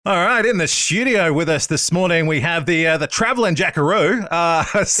right, in the studio with us this morning, we have the travelling jackaroo,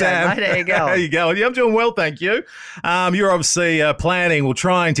 Sam. Yeah, mate, how you going? How you going? Yeah, I'm doing well, thank you. You're obviously planning, well,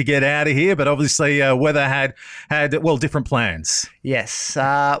 trying to get out of here, but obviously weather had different plans. Yes.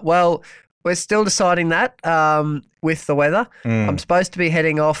 Well, we're still deciding that with the weather. I'm supposed to be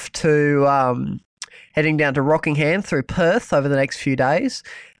heading down to Rockingham through Perth over the next few days.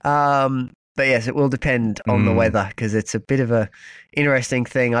 But yes, it will depend on the weather because it's a bit of a interesting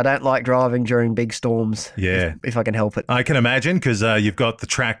thing. I don't like driving during big storms. Yeah. If I can help it. I can imagine because you've got the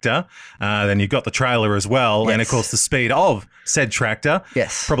tractor, then you've got the trailer as well. Yes. And of course, the speed of said tractor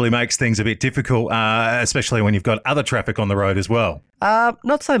probably makes things a bit difficult, especially when you've got other traffic on the road as well.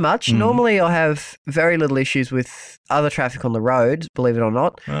 Not so much. Normally I have very little issues with other traffic on the road, believe it or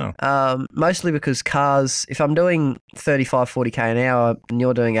not. Oh. Mostly because cars, if I'm doing 35, 40k an hour and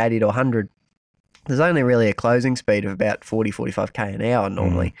you're doing 80 to 100, there's only really a closing speed of about 40, 45k an hour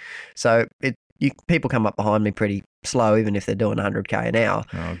normally. So people come up behind me pretty slow, even if they're doing 100k an hour.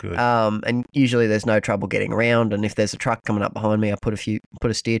 Oh, good. And usually there's no trouble getting around. And if there's a truck coming up behind me, I put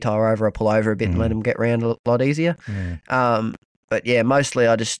a steer tire over, I pull over a bit and let them get around a lot easier. But yeah, mostly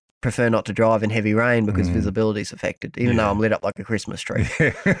I just prefer not to drive in heavy rain because visibility is affected, even though I'm lit up like a Christmas tree.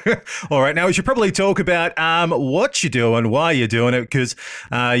 All right. Now, we should probably talk about what you're doing, why you're doing it, because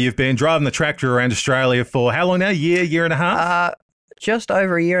you've been driving the tractor around Australia for how long now? Year and a half? Just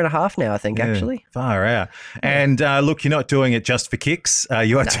over a year and a half now, I think, actually. Far out. And look, you're not doing it just for kicks.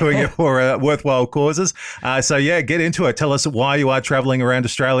 You are doing it for worthwhile causes. So, yeah, get into it. Tell us why you are travelling around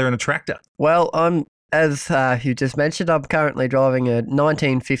Australia in a tractor. Well, as you just mentioned, I'm currently driving a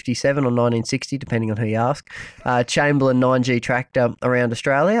 1957 or 1960, depending on who you ask, Chamberlain 9G tractor around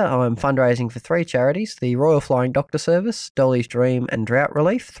Australia. I'm fundraising for 3 charities, the Royal Flying Doctor Service, Dolly's Dream and Drought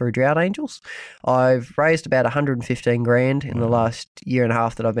Relief through Drought Angels. I've raised about 115 grand in the last year and a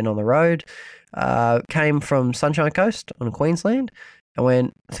half that I've been on the road. Came from Sunshine Coast on Queensland.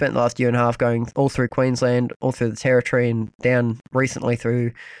 I spent the last year and a half going all through Queensland, all through the Territory and down recently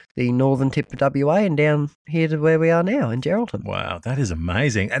through the northern tip of WA and down here to where we are now in Geraldton. Wow, that is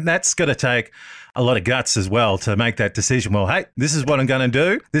amazing. And that's going to take a lot of guts as well to make that decision. Well, hey, this is what I'm going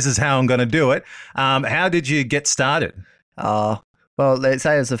to do. This is how I'm going to do it. How did you get started? Well, they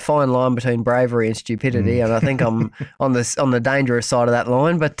say there's a fine line between bravery and stupidity, and I think I'm on the dangerous side of that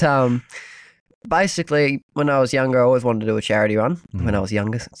line. But basically, when I was younger, I always wanted to do a charity run. When I was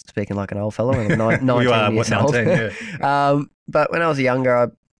younger, speaking like an old fellow, when I'm 19 You are, years old. 19, yeah. But when I was younger, I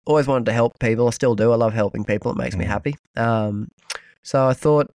always wanted to help people. I still do. I love helping people. It makes me happy. So I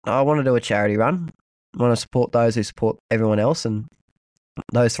thought I want to do a charity run. I want to support those who support everyone else, and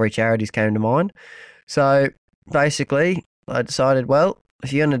those 3 charities came to mind. So basically, I decided, well,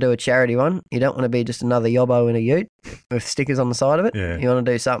 if you're going to do a charity one, you don't want to be just another yobbo in a ute with stickers on the side of it. Yeah. You want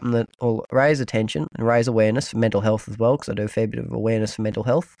to do something that will raise attention and raise awareness for mental health as well, because I do a fair bit of awareness for mental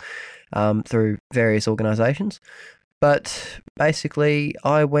health through various organisations. But basically,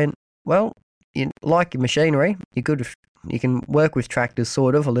 I went, well, like your machinery, you can work with tractors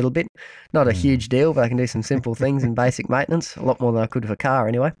sort of a little bit. Not a huge deal, but I can do some simple things in basic maintenance, a lot more than I could with a car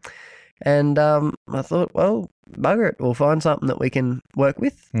anyway. And I thought, well, bugger it, we'll find something that we can work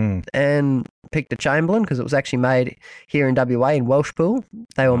with, and picked a Chamberlain because it was actually made here in WA in Welshpool.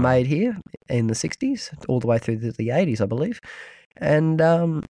 They were made here in the 60s, all the way through the 80s, I believe. And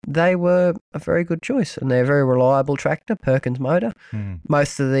they were a very good choice, and they're a very reliable tractor, Perkins motor.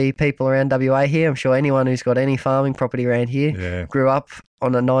 Most of the people around WA here, I'm sure anyone who's got any farming property around here grew up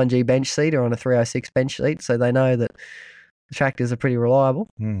on a 9G bench seat or on a 306 bench seat, so they know that the tractors are pretty reliable.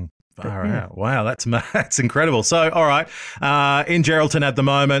 Far out. Wow, that's incredible. So, all right, in Geraldton at the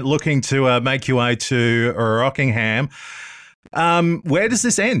moment, looking to make your way to Rockingham. Where does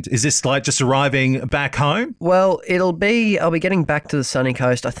this end? Is this like just arriving back home? Well, I'll be getting back to the sunny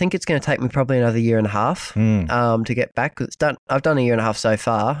coast. I think it's going to take me probably another year and a half to get back. I've done a year and a half so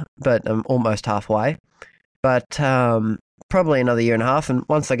far, but I'm almost halfway. But probably another year and a half, and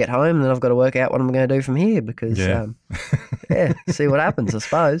once I get home, then I've got to work out what I'm going to do from here because, see what happens, I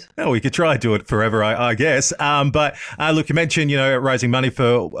suppose. Well, we could try to do it forever, I guess. But look, you mentioned, raising money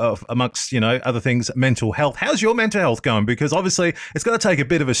for, amongst, other things, mental health. How's your mental health going? Because obviously it's going to take a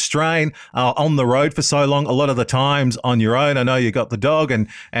bit of a strain on the road for so long, a lot of the times on your own. I know you got the dog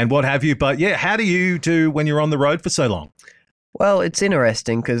and what have you, but yeah, how do you do when you're on the road for so long? Well, it's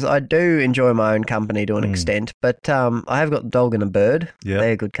interesting because I do enjoy my own company to an extent, but I have got a dog and a bird. Yeah.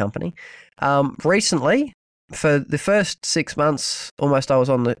 They're good company. Recently, for the first 6 months, almost I was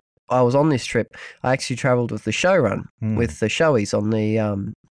on this trip. I actually travelled with the show run with the showies on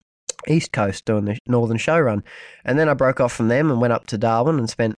East Coast doing the Northern Show Run. And then I broke off from them and went up to Darwin and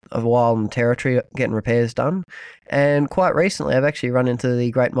spent a while in the Territory getting repairs done. And quite recently, I've actually run into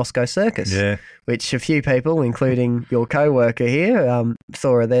the Great Moscow Circus, which a few people, including your co-worker here,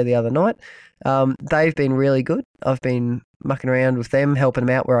 saw her there the other night. They've been really good. I've been mucking around with them, helping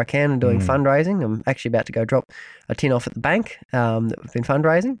them out where I can and doing fundraising. I'm actually about to go drop a tin off at the bank that we've been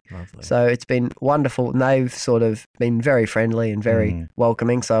fundraising. Lovely. So it's been wonderful. And they've sort of been very friendly and very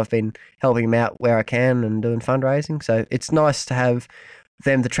welcoming. So I've been helping them out where I can and doing fundraising. So it's nice to have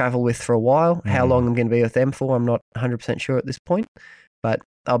them to travel with for a while. How long I'm going to be with them for, I'm not 100% sure at this point. But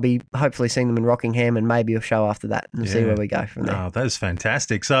I'll be hopefully seeing them in Rockingham and maybe a show after that and see where we go from there. Oh, that is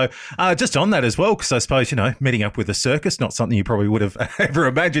fantastic. So just on that as well, because I suppose, meeting up with a circus, not something you probably would have ever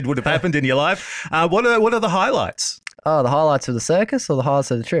imagined would have happened in your life. What are the highlights? Oh, the highlights of the circus or the highlights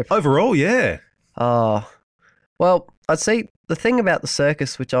of the trip? Overall, yeah. Oh, well, I'd say the thing about the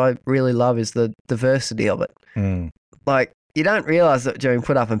circus, which I really love, is the diversity of it. Like, you don't realise that during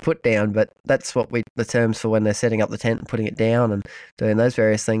put up and put down, but that's what the terms for when they're setting up the tent and putting it down and doing those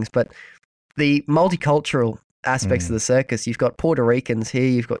various things. But the multicultural aspects of the circus, you've got Puerto Ricans here,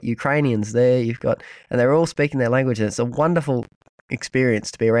 you've got Ukrainians there, and they're all speaking their language, and it's a wonderful experience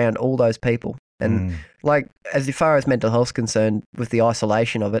to be around all those people. And like, as far as mental health's concerned, with the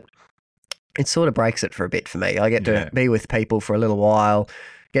isolation of it, it sort of breaks it for a bit for me. I get to be with people for a little while,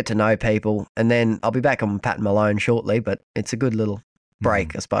 get to know people, and then I'll be back on Pat Malone shortly, but it's a good little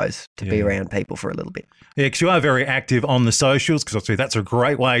break, I suppose, to be around people for a little bit. Yeah, because you are very active on the socials, because obviously that's a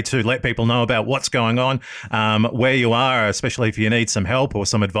great way to let people know about what's going on, where you are, especially if you need some help or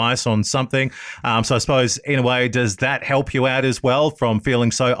some advice on something. So I suppose, in a way, does that help you out as well from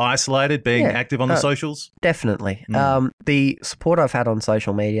feeling so isolated, being active on the socials? Definitely. The support I've had on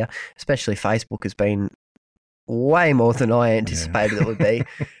social media, especially Facebook, has been way more than I anticipated it would be.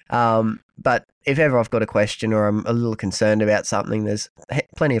 But if ever I've got a question or I'm a little concerned about something, there's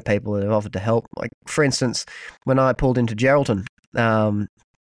plenty of people that have offered to help. Like, for instance, when I pulled into Geraldton, I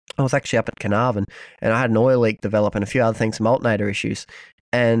was actually up at Carnarvon and I had an oil leak develop and a few other things, some alternator issues.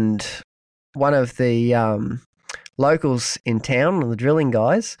 And one of the locals in town, the drilling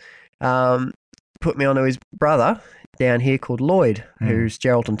guys, put me onto his brother down here called Lloyd, who's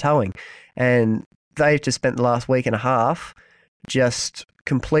Geraldton Towing. And they've just spent the last week and a half just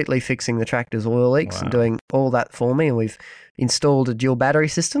completely fixing the tractor's oil leaks and doing all that for me. And we've installed a dual battery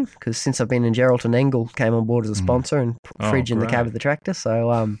system because since I've been in Geraldton, Engel came on board as a sponsor and fridge in the cab of the tractor.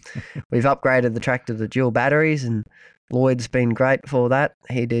 So we've upgraded the tractor to dual batteries, and Lloyd's been great for that.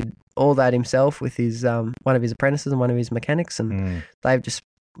 He did all that himself with his one of his apprentices and one of his mechanics, and they've just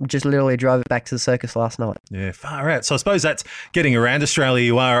literally drove it back to the circus last night. Yeah, far out. So I suppose that's getting around Australia.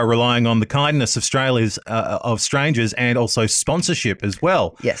 You are relying on the kindness of of strangers and also sponsorship as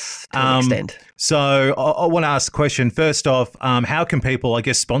well. Yes, to an extent. So I want to ask the question, first off, how can people, I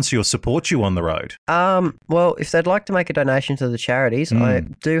guess, sponsor or support you on the road? Well, if they'd like to make a donation to the charities, I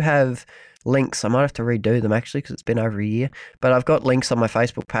do have links. I might have to redo them actually because it's been over a year. But I've got links on my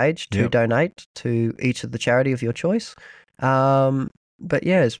Facebook page to donate to each of the charity of your choice. But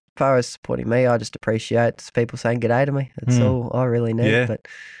yeah, as far as supporting me, I just appreciate people saying g'day to me. That's all I really need. Yeah. But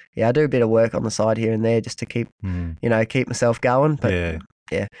yeah, I do a bit of work on the side here and there just to keep, keep myself going. But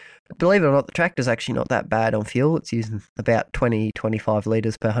yeah, believe it or not, the tractor's actually not that bad on fuel. It's using about 20, 25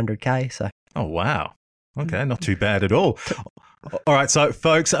 litres per 100K. So. Oh, wow. Okay, not too bad at all. All right, so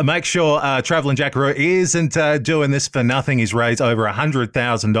folks, make sure Travelling Jackaroo isn't doing this for nothing. He's raised over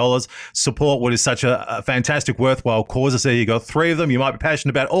 $100,000. Support what is such a fantastic, worthwhile causes. There you got 3 of them. You might be passionate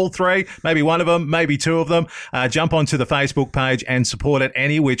about all 3, maybe one of them, maybe 2 of them. Jump onto the Facebook page and support it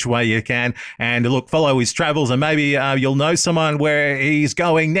any which way you can. And look, follow his travels, and maybe you'll know someone where he's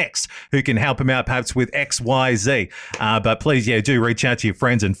going next who can help him out perhaps with X, Y, Z. But please, do reach out to your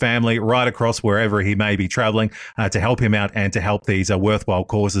friends and family right across wherever he may be traveling to help him out and to help these worthwhile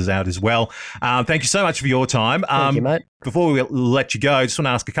causes out as well. Thank you so much for your time. Thank you, mate. Before we let you go, I just want to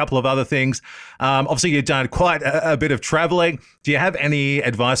ask a couple of other things. Obviously, you've done quite a bit of traveling. Do you have any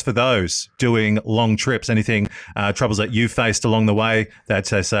advice for those doing long trips? Anything, troubles that you've faced along the way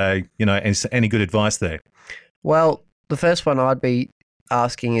that any good advice there? Well, the first one I'd be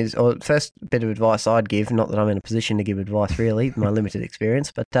asking is, or first bit of advice I'd give, not that I'm in a position to give advice really, my limited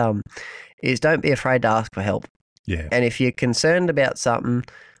experience, but is don't be afraid to ask for help. Yeah. And if you're concerned about something,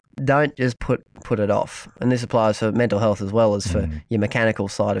 don't just put it off. And this applies for mental health as well as for your mechanical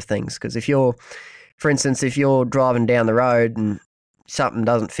side of things. Because if you're driving down the road and something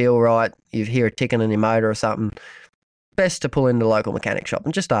doesn't feel right, you hear a ticking in your motor or something, best to pull into the local mechanic shop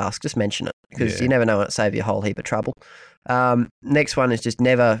and just ask, just mention it, because you never know when it saves you a whole heap of trouble. Next one is just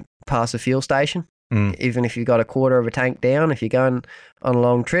never past a fuel station. Mm. Even if you've got a quarter of a tank down, if you're going on a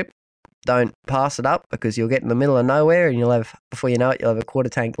long trip, don't pass it up, because you'll get in the middle of nowhere and before you know it, you'll have a quarter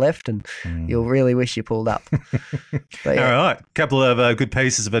tank left and you'll really wish you pulled up. But All right. Couple of good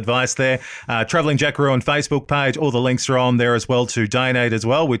pieces of advice there. Travelling Jackaroo on Facebook page. All the links are on there as well to donate as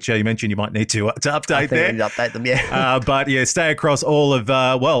well, which you mentioned you might need to update I think there. I need to update them, yeah. But yeah, stay across all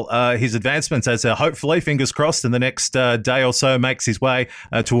of, his advancements as hopefully, fingers crossed, in the next day or so makes his way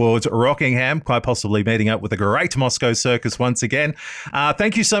towards Rockingham, quite possibly meeting up with the Great Moscow Circus once again.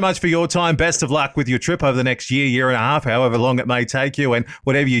 Thank you so much for your time. Best of luck with your trip over the next year and a half, however long it may take you, and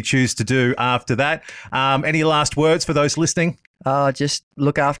whatever you choose to do after that. Any last words for those listening? Just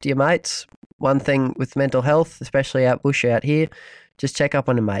look after your mates. One thing with mental health, especially out bush out here, just check up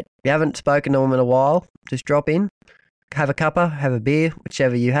on a mate. If you haven't spoken to them in a while, just drop in, have a cuppa, have a beer,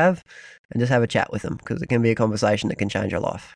 whichever you have, and just have a chat with them, because it can be a conversation that can change your life.